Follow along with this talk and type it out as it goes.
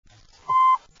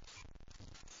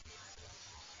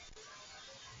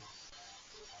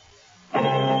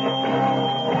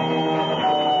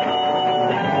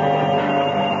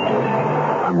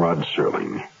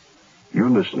Serling. You're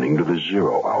listening to the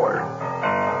Zero Hour.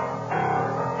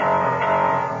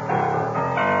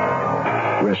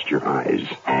 Rest your eyes.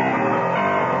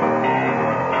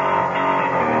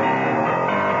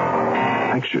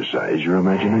 Exercise your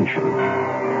imagination.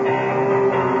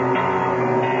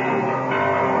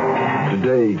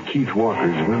 Today, Keith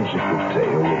Walker's whimsical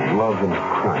tale of love and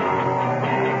crime.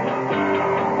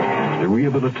 The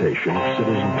Rehabilitation of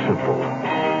Citizen Fimple.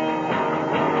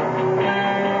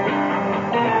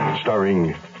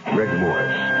 Starring Greg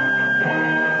Morris.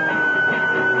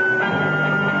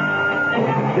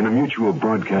 In a Mutual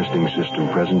Broadcasting System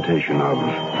presentation of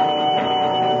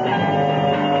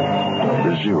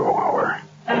The Zero Hour.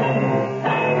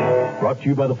 Brought to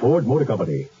you by the Ford Motor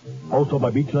Company. Also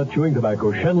by Beechnut Chewing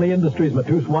Tobacco, Shenley Industries,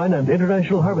 Matus Wine, and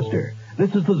International Harvester.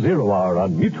 This is the Zero Hour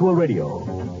on Mutual Radio.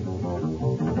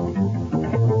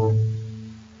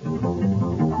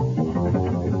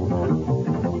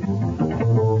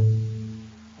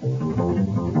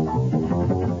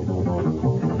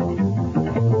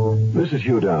 This is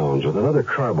Hugh Downs with another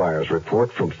car buyer's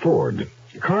report from Ford.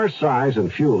 Car size and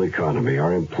fuel economy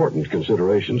are important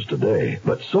considerations today,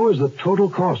 but so is the total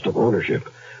cost of ownership,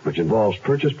 which involves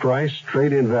purchase price,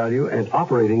 trade-in value, and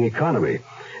operating economy.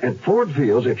 And Ford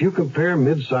feels if you compare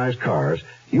mid-size cars,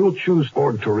 you'll choose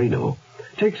Ford Torino.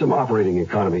 Take some operating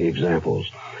economy examples.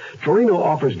 Torino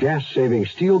offers gas-saving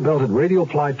steel-belted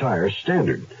radial-ply tires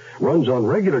standard, runs on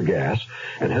regular gas,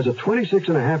 and has a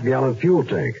 26.5-gallon fuel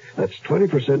tank. That's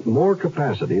 20% more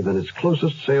capacity than its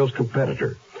closest sales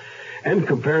competitor. And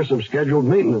compare some scheduled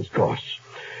maintenance costs.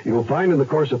 You'll find in the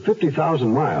course of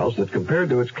 50,000 miles that compared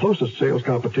to its closest sales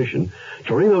competition,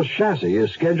 Torino's chassis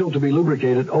is scheduled to be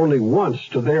lubricated only once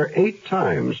to their 8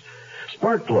 times.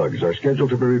 Spark plugs are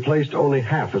scheduled to be replaced only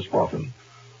half as often.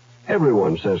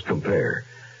 Everyone says compare.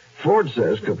 Ford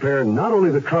says compare not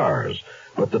only the cars,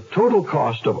 but the total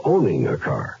cost of owning a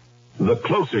car. The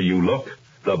closer you look,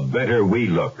 the better we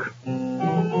look.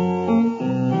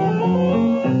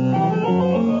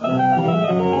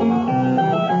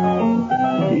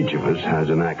 Each of us has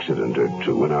an accident or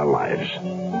two in our lives.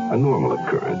 A normal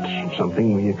occurrence,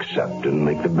 something we accept and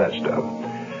make the best of.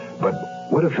 But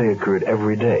what if they occurred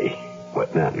every day?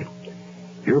 What then?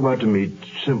 You're about to meet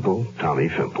simple Tommy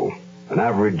Fimple, an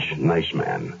average, nice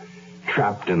man,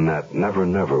 trapped in that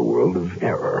never-never world of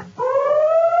error.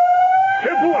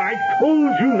 Fimple, I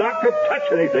told you not to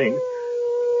touch anything.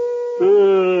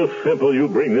 Fimple, you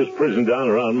bring this prison down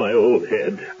around my old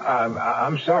head.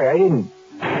 I'm sorry, I didn't...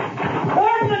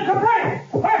 Ordinance a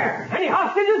break! Where? Any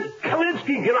hostages?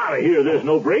 Kalinsky, get out of here. There's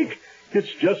no break.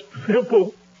 It's just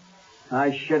Fimple.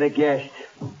 I should have guessed.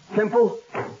 Fimple,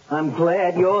 I'm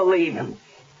glad you're leaving.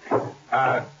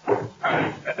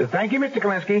 Thank you, Mr.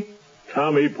 Kalinsky.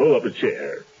 Tommy, pull up a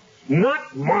chair.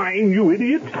 Not mine, you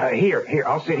idiot. Here,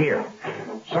 I'll sit here.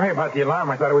 Sorry about the alarm.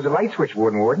 I thought it was a light switch,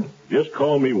 Warden. Just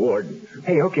call me Warden.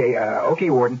 Hey, okay,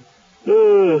 Warden.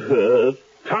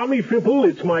 Tommy Fimple,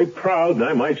 it's my proud, and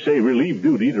I might say relieved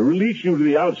duty to release you to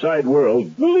the outside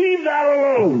world. Leave that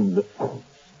alone!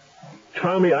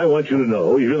 Tommy, I want you to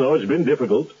know, even though it's been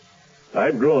difficult,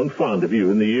 I've grown fond of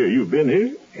you in the year you've been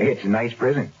here. It's a nice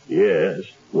prison. Yes,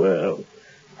 well,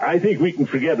 I think we can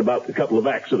forget about the couple of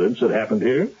accidents that happened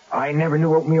here. I never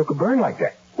knew oatmeal could burn like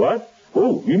that. What?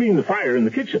 Oh, you mean the fire in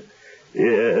the kitchen?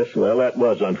 Yes, well, that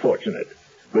was unfortunate.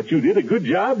 But you did a good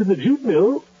job in the jute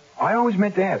mill. I always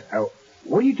meant to ask,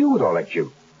 what do you do with all that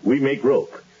jute? We make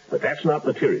rope, but that's not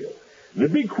material. The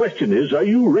big question is, are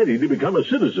you ready to become a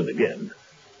citizen again?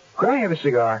 Could I have a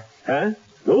cigar? Huh?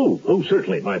 Oh,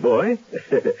 certainly, my boy.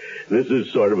 This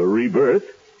is sort of a rebirth.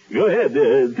 Go ahead,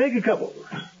 take a couple.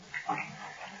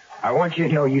 I want you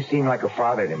to know you seem like a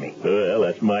father to me. Well,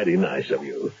 that's mighty nice of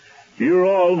you. You're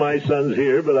all my sons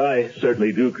here, but I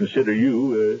certainly do consider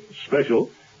you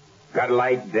special. Got a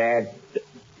light, Dad?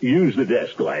 Use the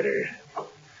desk lighter.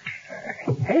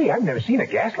 Hey, I've never seen a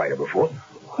gas lighter before.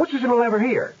 What's this little lever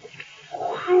here?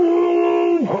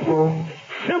 Uh-oh.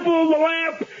 Fimple, the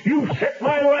lamp! You set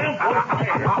my lamp!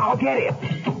 I'll get it.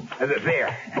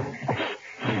 There.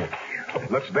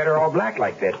 Looks better all black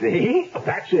like that, see?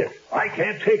 That's it. I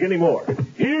can't take any more.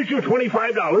 Here's your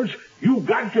 $25. You've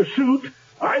got your suit.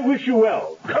 I wish you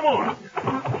well. Come on.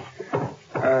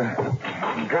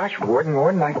 Gosh,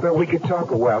 Warden, I thought we could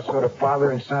talk a while, sort of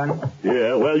father and son.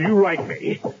 Yeah, well, you right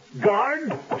me.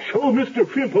 Guard, show Mr.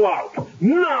 Fimple out.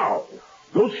 Now!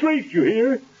 Go straight, you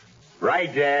hear?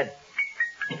 Right, Dad.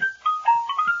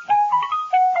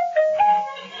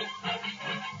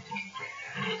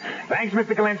 Thanks,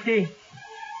 Mr. Kalinsky.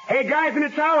 Hey, guys in the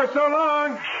tower, so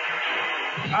long.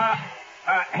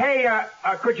 Hey,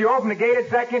 could you open the gate a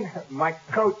second? My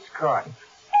coat's caught.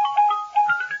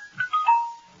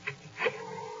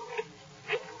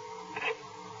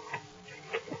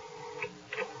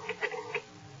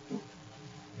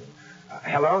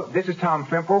 Hello? This is Tom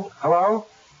Fimple. Hello?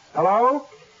 Hello?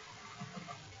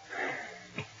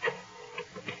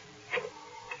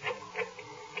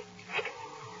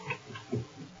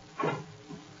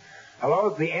 Hello?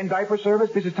 The end diaper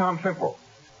service? This is Tom Fimple.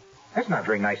 That's not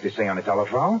very nice to say on the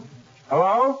telephone.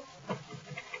 Hello?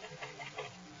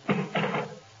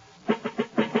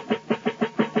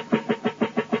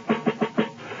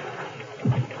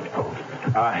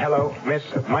 Hello, miss.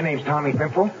 My name's Tommy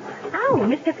Fimple. Oh,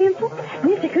 Mr. Fimple.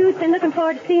 Mr. Coon's been looking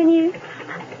forward to seeing you.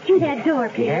 Through that door,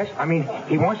 please. Yes? I mean,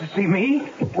 he wants to see me?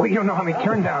 Well, you don't know how many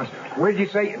turndowns. Where did you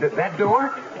say? That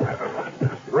door?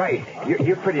 Right.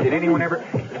 You're pretty. Did anyone ever...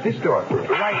 This door.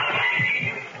 Right.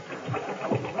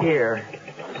 Here.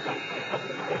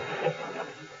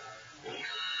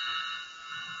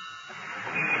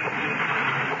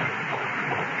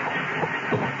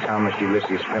 Thomas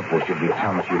Ulysses Fimple should be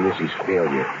Thomas Ulysses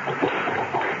Failure.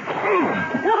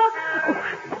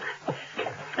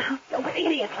 Oh,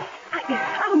 idiot.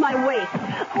 Out of my way.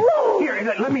 Whoa.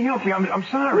 Here, let me help you. I'm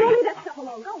sorry. Leave that stuff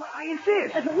alone. Go. I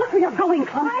insist. Look where you're going,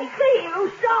 Clumsy. I see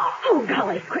you. Stop. Oh,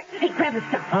 golly. Quick. Hey, grab the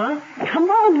stuff. Huh? Come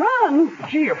on, run.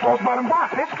 Gee, a false bottom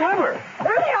box. That's clever.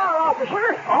 There they are,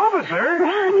 officer. Officer?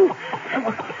 Run.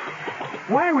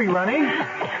 Why are we running?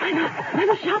 I'm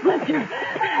a shoplifter.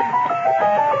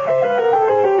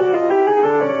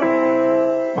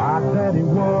 My daddy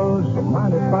was a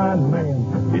mighty fine man.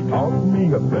 He taught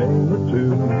me a thing or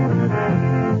two.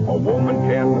 A woman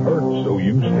can hurt, so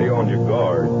you stay on your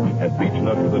guard and beach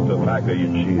nuts with the tobacco you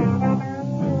chew.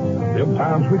 Them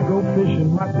times we'd go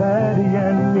fishing, my daddy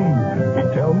and me.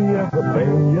 He'd tell me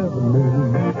everything you ever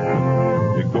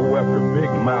knew. You'd go after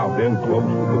big mouth in close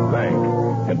to the bank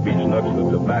and beach nuts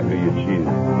the tobacco you chew.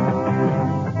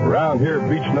 Around here,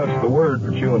 beech nut's the word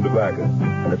for chewing tobacco.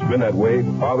 And it's been that way,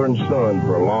 father and son,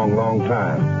 for a long, long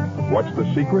time. What's the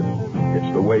secret?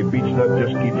 It's the way beech nut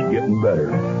just keeps getting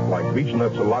better. Like beech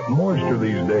nut's a lot moister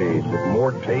these days, with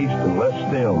more taste and less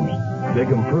stems. Big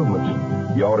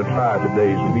improvements. You ought to try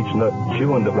today's beech nut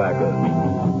chewing tobacco.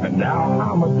 And now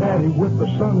I'm a daddy with a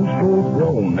son full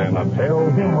grown, and I tell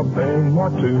him a thing or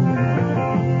two.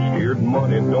 Scared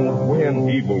money don't win.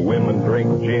 Evil women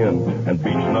drink gin, and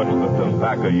beech nuts the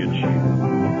tobacco you chew.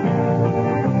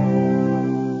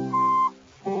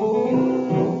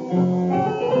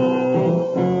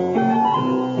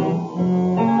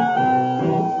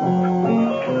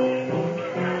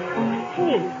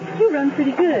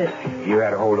 Pretty good. You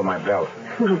had a hold of my belt.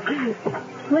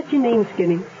 What's your name,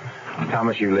 Skinny?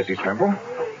 Thomas Ulysses Fimple.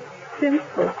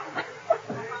 Fimple.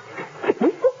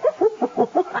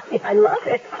 I love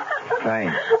it.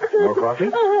 Thanks. More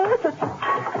coffee?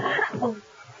 Oh,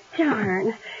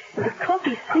 darn. The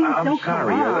coffee stains I'm don't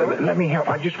sorry. come out. Let me help.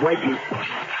 I just wipe you.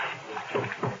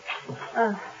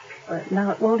 But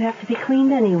now it won't have to be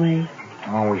cleaned anyway.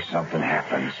 Always something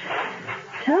happens.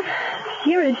 Tough.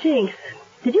 You're a jinx.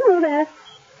 Did you know that?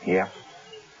 Yeah.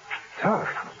 Tough.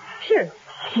 Sure.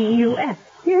 T-U-F.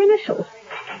 Your initials.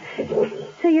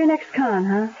 So you're an ex-con,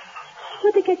 huh?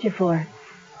 What'd they get you for?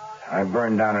 I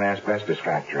burned down an asbestos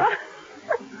factory.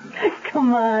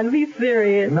 Come on, be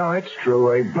serious. No, it's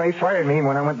true. They fired me, and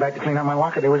when I went back to clean out my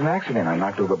locker, there was an accident. I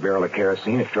knocked over a barrel of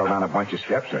kerosene. It fell down a bunch of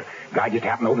steps. A guy just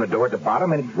happened to open the door at the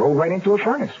bottom, and it rolled right into a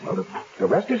furnace. Well, the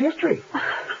rest is history.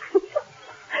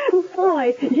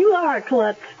 Boy, you are a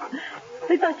klutz.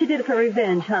 They thought you did it for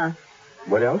revenge, huh?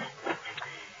 What else?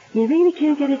 You really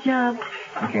can't get a job?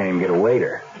 I can't even get a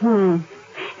waiter.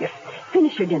 Here,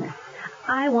 finish your dinner.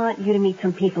 I want you to meet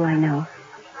some people I know.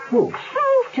 Who?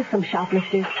 Just some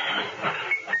shoplifters.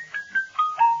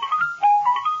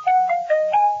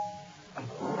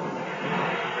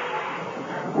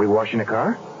 We washing the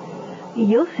car?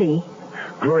 You'll see.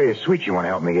 Gloria's sweet. You want to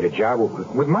help me get a job?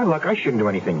 With my luck, I shouldn't do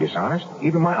anything dishonest.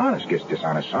 Even my honest gets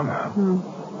dishonest somehow.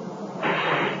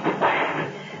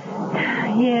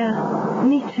 Yeah,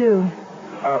 me too.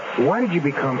 Why did you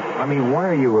become... why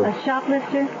are you a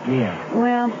shoplifter? Yeah.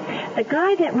 Well, the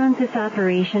guy that runs this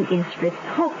operation is Fritz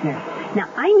Hochner. Now,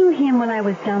 I knew him when I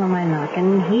was down on my luck,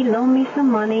 and he loaned me some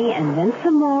money and then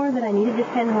some more that I needed to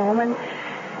send home, and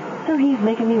so he's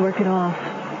making me work it off.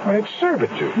 Well, it's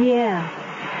servitude. Yeah.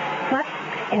 But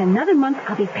in another month,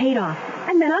 I'll be paid off,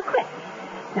 and then I'll quit.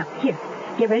 Now, here,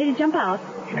 get ready to jump out.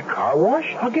 In a car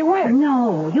wash? I'll get wet.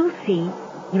 No, you'll see.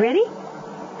 You ready?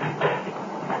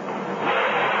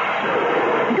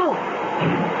 Go.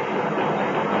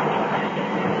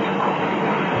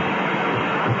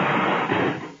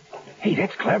 Hey,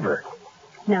 that's clever.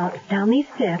 Now, down these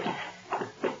steps.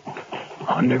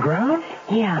 Underground?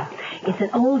 Yeah. It's an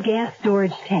old gas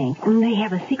storage tank, and they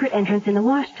have a secret entrance in the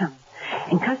wash tunnel.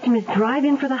 And customers drive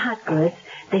in for the hot goods.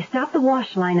 They stop the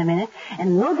wash line a minute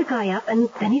and load the guy up, and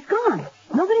then he's gone.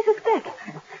 Nobody suspects.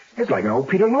 It's like an old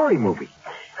Peter Lorre movie.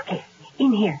 Okay,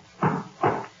 in here.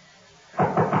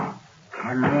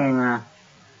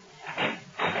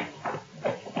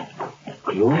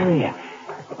 Gloria,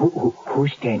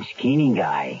 who's that skinny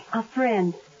guy? A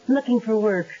friend, looking for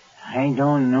work. I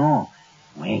don't know.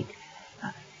 Wait.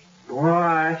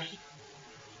 Boss.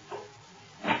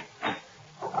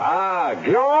 Ah,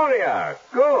 Gloria.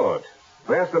 Good.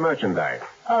 Where's the merchandise?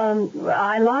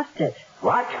 I lost it.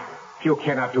 What? You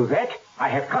cannot do that. I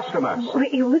have customers.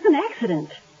 It was an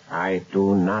accident. I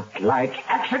do not like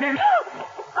accidents.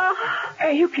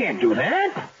 Hey, you can't do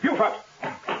that. Buford.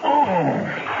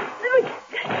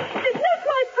 It's not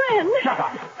my friend. Shut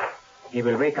up. He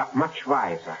will wake up much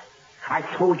wiser. I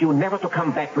told you never to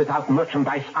come back without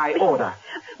merchandise I order.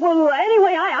 Well,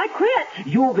 anyway, I quit.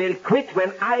 You will quit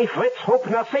when I, Fritz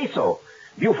Hochner, say so.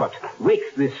 Buford,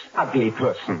 wake this ugly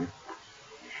person.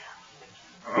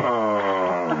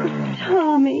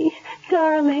 Tommy,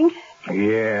 darling.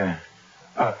 Yeah.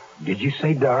 Did you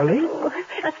say darling?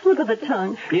 A slip of the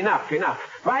tongue. Enough.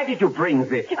 Why did you bring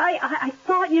this? I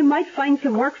thought you might find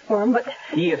some work for him, but...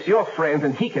 He is your friend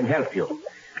and he can help you.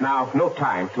 Now, no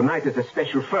time. Tonight is a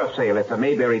special fur sale at the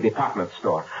Mayberry department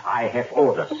store. I have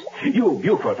orders. You,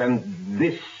 Buford, and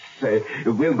this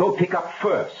will go pick up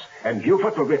furs. And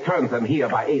Buford will return them here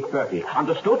by 8:30.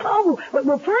 Understood? Oh,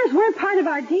 well, furs weren't part of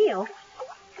our deal.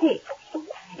 Hey,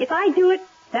 if I do it,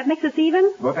 that makes us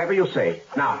even? Whatever you say.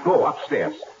 Now, go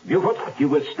upstairs. Buford, you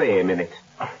will stay a minute.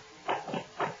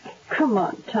 Come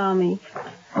on, Tommy.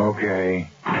 Okay.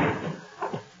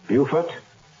 Buford,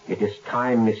 it is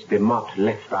time Miss DeMott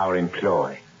left our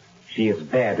employ. She is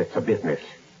bad at the business.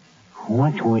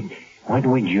 What would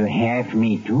you have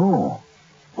me do?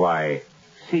 Why,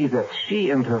 see that she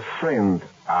and her friend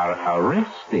are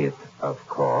arrested, of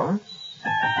course.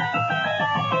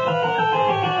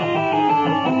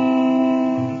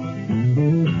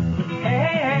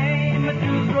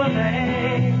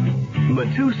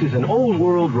 Matus is an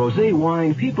old-world rosé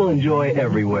wine people enjoy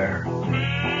everywhere.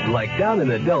 Like down in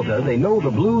the Delta, they know the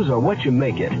blues are what you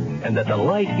make it, and that the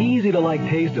light, easy-to-like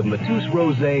taste of Matus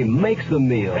Rosé makes the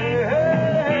meal.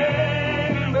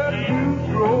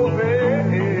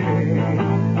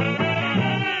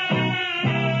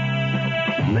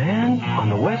 Man, on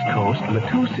the West Coast,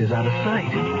 Matus is out of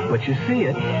sight, but you see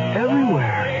it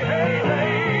everywhere.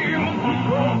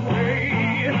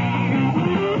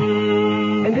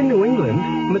 And in New England,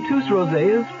 Matus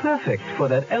Rosé is perfect for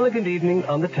that elegant evening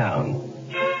on the town.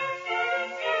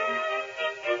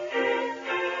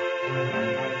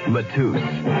 Matus,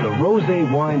 the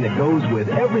rosé wine that goes with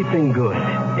everything good,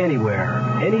 anywhere,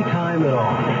 anytime at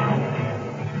all.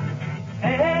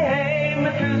 Hey,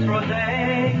 Matus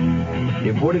Rosé.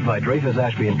 Imported by Dreyfus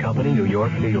Ashby and Company, New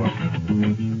York, New York.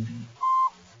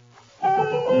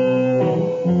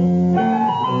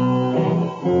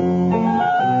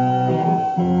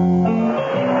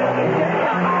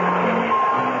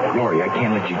 Gloria, I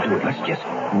can't let you do it. Let's just...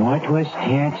 What was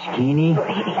that, Skinny?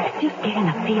 He's just getting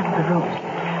a feel of the ropes.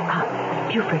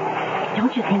 Buford,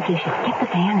 don't you think you should skip the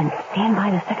van and stand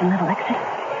by the second level exit?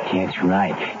 That's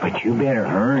right, but you better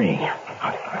hurry.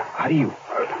 How do you,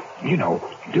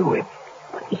 do it?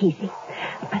 Easy.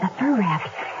 For the fur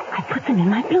wraps, I put them in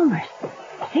my bloomers.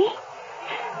 See?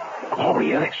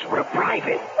 Gloria, that's sort of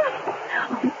private.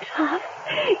 Oh, Tough,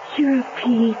 you're a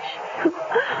peach.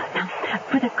 Now,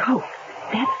 for the coat,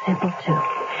 that's simple, too.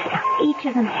 Now, each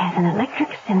of them has an electric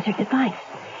sensor device.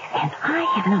 And I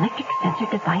have an electric sensor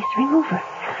device remover.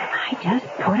 I just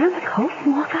put on the coat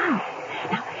and walk out.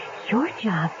 Now, your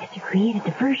job is to create a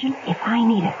diversion if I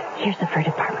need it. Here's the fur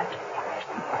department.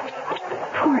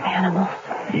 Poor animals.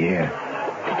 Yeah.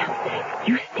 Now,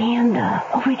 you stand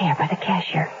over there by the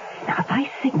cashier. Now, if I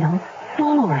signal,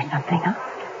 follow or something, huh?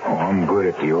 Oh, I'm good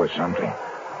at the or something.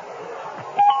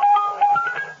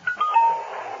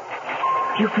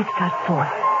 Buford's got 4.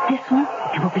 This one,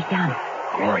 and we'll be done.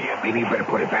 Gloria, maybe you better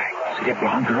put it back. See that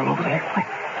blonde girl over there? Where?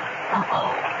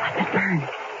 Uh-oh, I've been burned.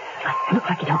 Look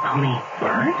like you don't know me.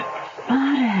 Burned?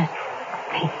 Spotted.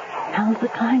 Hey, now's the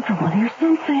time for one of your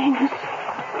sin things.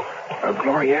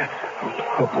 Gloria.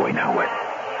 Oh, boy, now what?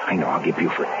 I know, I'll get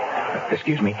Buford.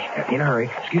 Excuse me. In a hurry.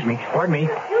 Excuse me. Pardon me.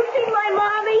 You see my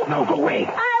mommy? No, go away. I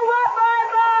want my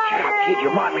mommy. Shut up, kid.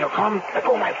 Your mommy will come. Let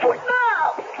go of my foot.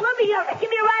 No. Let me give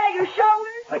me a ride on your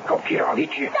shoulders. Let go, kid. I'll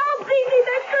hit you. Don't beat me,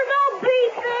 mister. Don't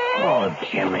beat me. Oh,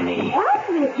 Jiminy.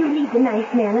 What? You leave the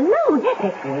nice man alone.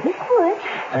 Let go of his foot.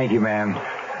 Thank you, ma'am.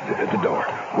 The door.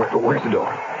 Where's the door?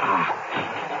 Ah.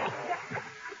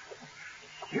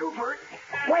 Buford.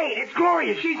 Wait, it's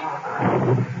Gloria. She's...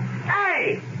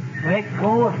 Hey! Let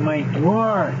go of my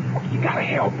dwarf. You gotta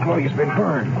help. Gloria's been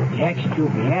burned. That's too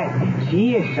bad.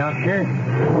 See you, sucker.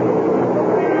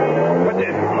 But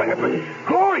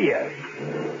Gloria!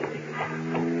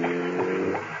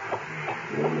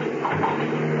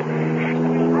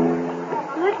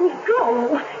 Let me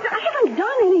go. I haven't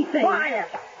done anything. Quiet.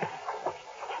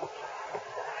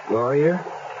 Gloria?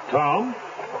 Tom?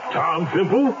 Tom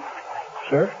Fimple?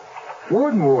 Sir?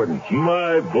 Warden.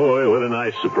 My boy, what a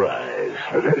nice surprise.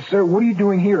 Sir, what are you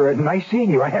doing here? Nice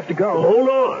seeing you. I have to go. Hold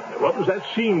on. What was that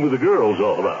scene with the girls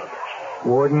all about?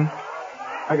 Warden,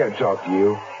 I gotta talk to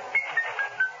you.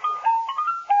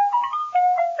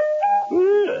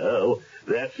 Well,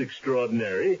 that's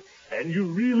extraordinary. And you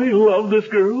really love this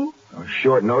girl?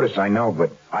 Short notice, I know,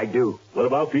 but I do. What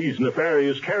about these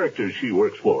nefarious characters she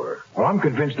works for? Well, I'm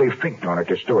convinced they finked on her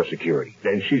to store security.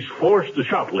 And she's forced to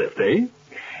shoplift, eh?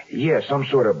 Yeah, some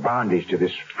sort of bondage to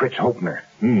this Fritz Hopner.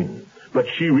 But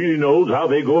she really knows how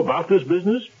they go about this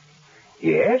business?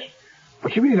 Yes,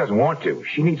 but she really doesn't want to.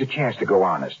 She needs a chance to go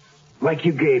honest. Like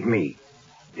you gave me,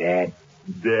 Dad.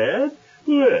 Dad?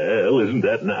 Well, isn't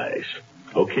that nice?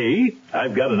 Okay,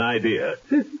 I've got an idea.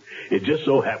 It just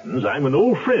so happens I'm an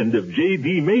old friend of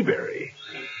J.D. Mayberry.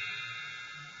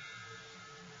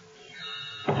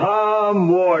 Tom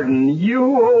Warden, you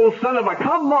old son of a...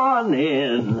 Come on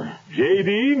in.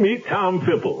 J.D., meet Tom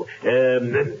Fimple,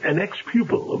 an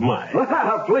ex-pupil of mine.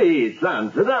 Please,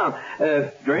 son, sit down.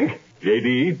 Drink?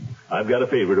 J.D., I've got a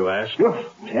favor to ask.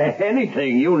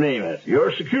 Anything, you name it.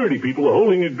 Your security people are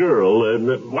holding a girl.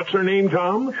 What's her name,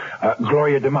 Tom?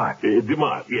 Gloria DeMott.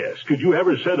 DeMott, yes. Could you have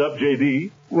her set up,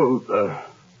 J.D.? Well,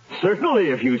 certainly,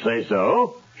 if you say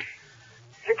so.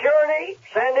 Security,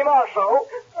 Sandy Marceau.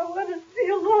 Oh, let us see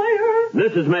a lawyer.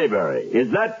 Mrs. Mayberry,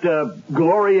 is that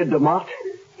Gloria DeMott?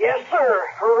 Yes, sir.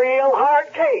 A real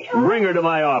hard case. Bring her to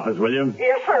my office, will you?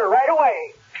 Yes, sir. Right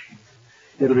away.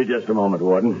 It'll be just a moment,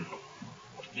 Warden.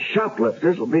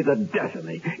 Shoplifters will be the death of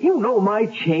me. You know my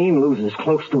chain loses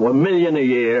close to $1 million a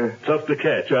year. Tough to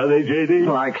catch, are they, J.D.?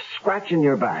 Like scratching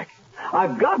your back.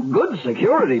 I've got good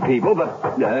security people, but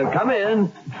come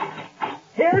in.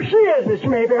 Here she is, Mr.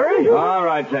 Mayberry. All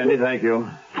right, Sandy, thank you.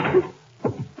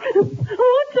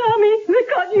 Oh, Tommy, they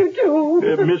caught you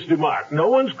too. Miss DeMott, no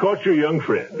one's caught your young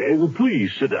friend.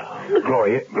 Please sit down.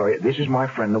 Gloria, this is my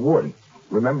friend, the warden.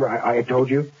 Remember I had told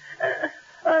you?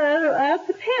 At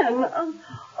the pen.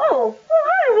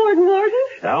 Hi, Warden.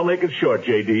 I'll make it short,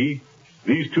 J.D.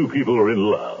 These two people are in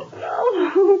love.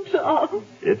 Oh, Tom.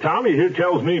 Tommy here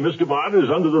tells me Mr. Mott is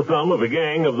under the thumb of a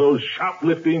gang of those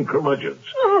shoplifting curmudgeons.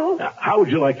 Oh. Now, how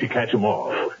would you like to catch them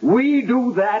all? We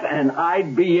do that, and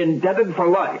I'd be indebted for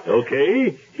life.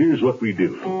 Okay, here's what we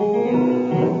do.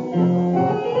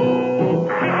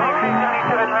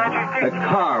 A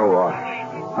car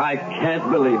wash. I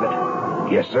can't believe it.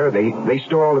 Yes, sir. They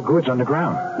store all the goods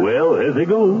underground. Well, there they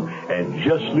go, and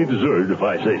justly deserved, if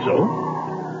I say so.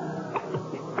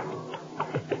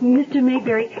 Mr.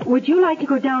 Mayberry, would you like to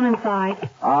go down inside?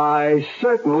 I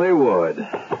certainly would.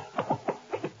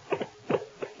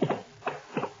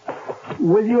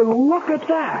 Will you look at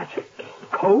that?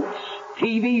 Coats,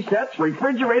 TV sets,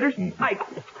 refrigerators.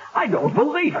 I don't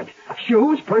believe it.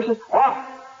 Shoes, purses.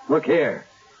 Oh, look here.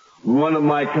 One of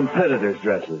my competitors'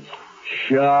 dresses.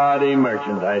 Shoddy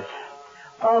merchandise.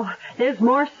 Oh, there's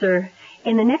more, sir.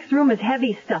 In the next room is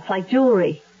heavy stuff like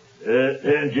jewelry.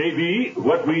 And J.B.,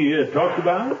 what we talked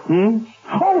about?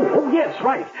 Oh, yes,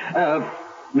 right.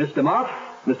 Mr. Mott,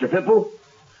 Mr. Fimple,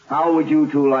 how would you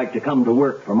two like to come to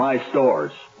work for my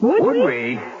stores? Would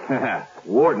we?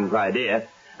 Warden's idea.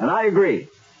 And I agree.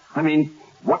 I mean,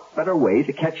 what better way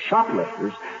to catch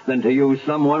shoplifters than to use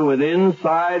someone with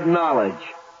inside knowledge?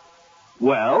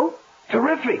 Well?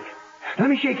 Terrific. Let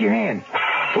me shake your hand.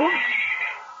 Oops.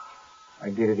 I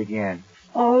did it again.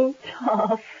 Oh,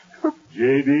 tough.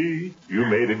 J.D., you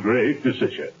made a great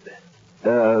decision.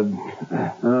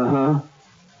 Uh-huh.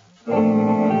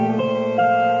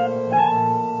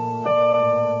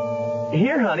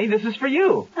 Here, honey, this is for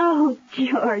you. Oh,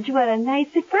 George, what a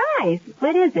nice surprise.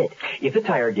 What is it? It's a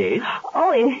tire gauge.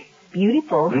 Oh, it's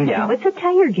beautiful. Yeah. What's a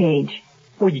tire gauge?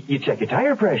 Well, you check your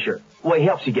tire pressure. Well, it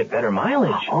helps you get better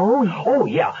mileage. Oh,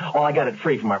 yeah. Oh, I got it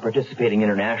free from our participating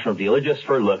international dealer just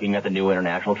for looking at the new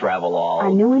international travel all. A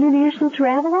new international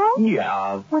travel all?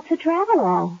 Yeah. What's a travel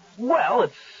all? Well,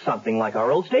 it's something like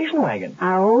our old station wagon.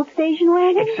 Our old station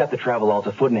wagon? Except the travel all's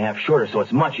a foot and a half shorter, so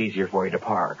it's much easier for you to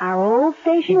park. Our old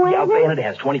station wagon? Yeah, and it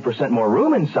has 20% more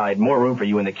room inside. More room for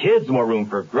you and the kids, more room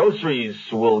for groceries.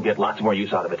 We'll get lots more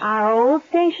use out of it. Our old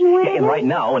station wagon? And right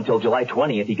now, until July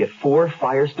 20th, you get 4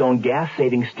 Firestone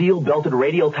gas-saving steel-belted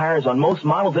radial tires on most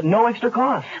models at no extra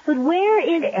cost. But where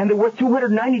is... And they're worth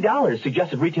 $290,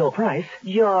 suggested retail price.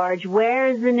 George,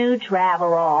 where's the new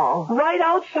travel all? Right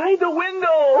outside the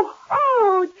window.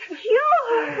 Oh,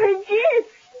 George, it's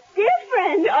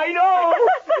different. I know.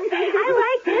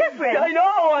 I like different. I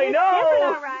know. It's different,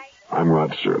 all right. I'm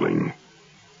Rod Serling.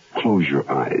 Close your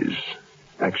eyes.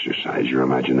 Exercise your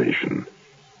imagination.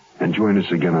 And join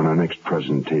us again on our next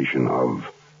presentation of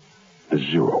The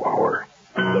Zero Hour.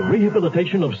 The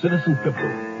Rehabilitation of Citizen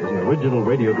Fimple is an original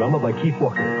radio drama by Keith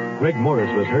Walker. Greg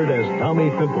Morris was heard as Tommy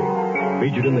Fimple.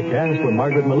 Featured in the cast were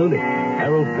Margaret Maloney,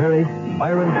 Harold Perry,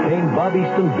 Byron Kane, Bob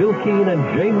Easton, Bill Keane, and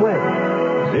Jane Webb.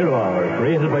 Zero Hour,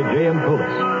 created by J.M. Colas,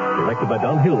 directed by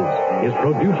Don Hills, is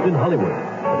produced in Hollywood.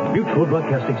 The Mutual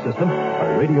Broadcasting System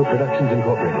by Radio Productions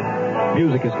Incorporated.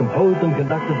 Music is composed and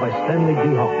conducted by Stanley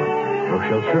D. Hoffman.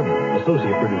 Rochelle Sherman,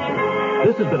 associate producer.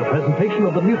 This has been a presentation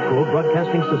of the Mutual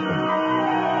Broadcasting System.